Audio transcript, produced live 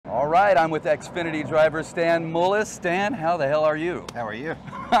right, I'm with Xfinity driver Stan Mullis. Stan, how the hell are you? How are you?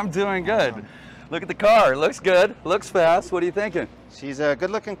 I'm doing good. Look at the car. It looks good. Looks fast. What are you thinking? She's a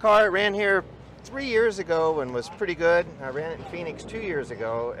good-looking car. It ran here 3 years ago and was pretty good. I ran it in Phoenix 2 years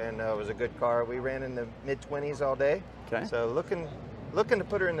ago, and it was a good car. We ran in the mid-20s all day. Okay. So looking to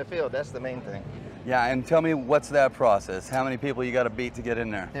put her in the field. That's the main thing. Yeah, and tell me, what's that process? How many people you got to beat to get in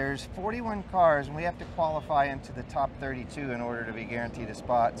there? There's 41 cars, and we have to qualify into the top 32 in order to be guaranteed a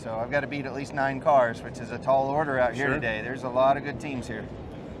spot. So I've got to beat at least 9 cars, which is a tall order out here today. There's a lot of good teams here.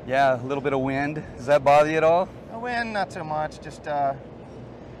 Yeah, a little bit of wind. Does that bother you at all? A wind, not so much. Just a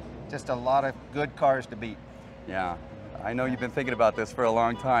lot of good cars to beat. Yeah. I know you've been thinking about this for a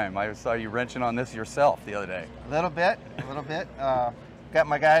long time. I saw you wrenching on this yourself the other day. A little bit. Got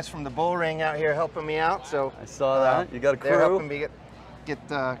my guys from the bull ring out here helping me out. So I saw that. You got a crew. They're helping me get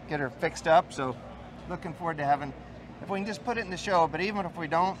her fixed up. So looking forward to having, if we can just put it in the show. But even if we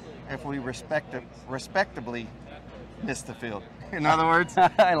don't, if we respectably miss the field. In other words,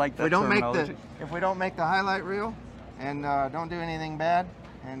 I like that if we don't make the highlight reel and don't do anything bad,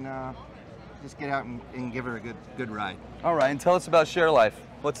 and just get out and give her a good ride. All right, and tell us about Share Life.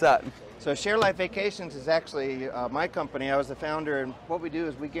 What's that? So Share Life Vacations is actually my company. I was the founder, and what we do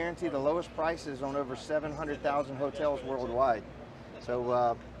is we guarantee the lowest prices on over 700,000 hotels worldwide.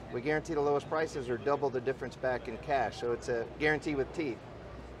 So we guarantee the lowest prices or double the difference back in cash. So it's a guarantee with teeth.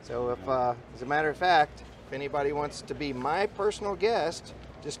 So if, as a matter of fact, if anybody wants to be my personal guest,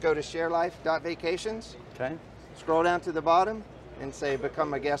 just go to sharelife.vacations, okay, scroll down to the bottom, and say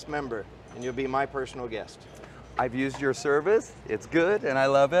become a guest member, and you'll be my personal guest. I've used your service. It's good, and I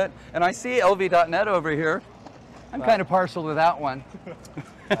love it. And I see LV.net over here. I'm kind of partial to that one.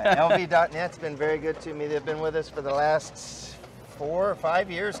 LV.net's been very good to me. They've been with us for the last 4 or 5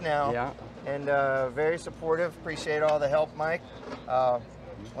 years now. Yeah. And very supportive. Appreciate all the help, Mike.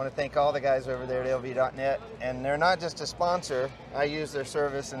 Want to thank all the guys over there at LV.net. And they're not just a sponsor. I use their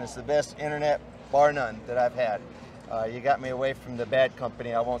service, and it's the best internet, bar none, that I've had. You got me away from the bad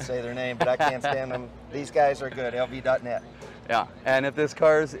company. I won't say their name, but I can't stand them. These guys are good, LV.net. Yeah, and if this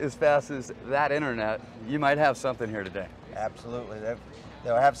car's as fast as that internet, you might have something here today. Absolutely.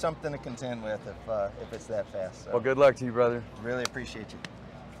 They'll have something to contend with if it's that fast. So. Well, good luck to you, brother. Really appreciate you.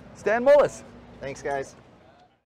 Stan Mullis. Thanks, guys.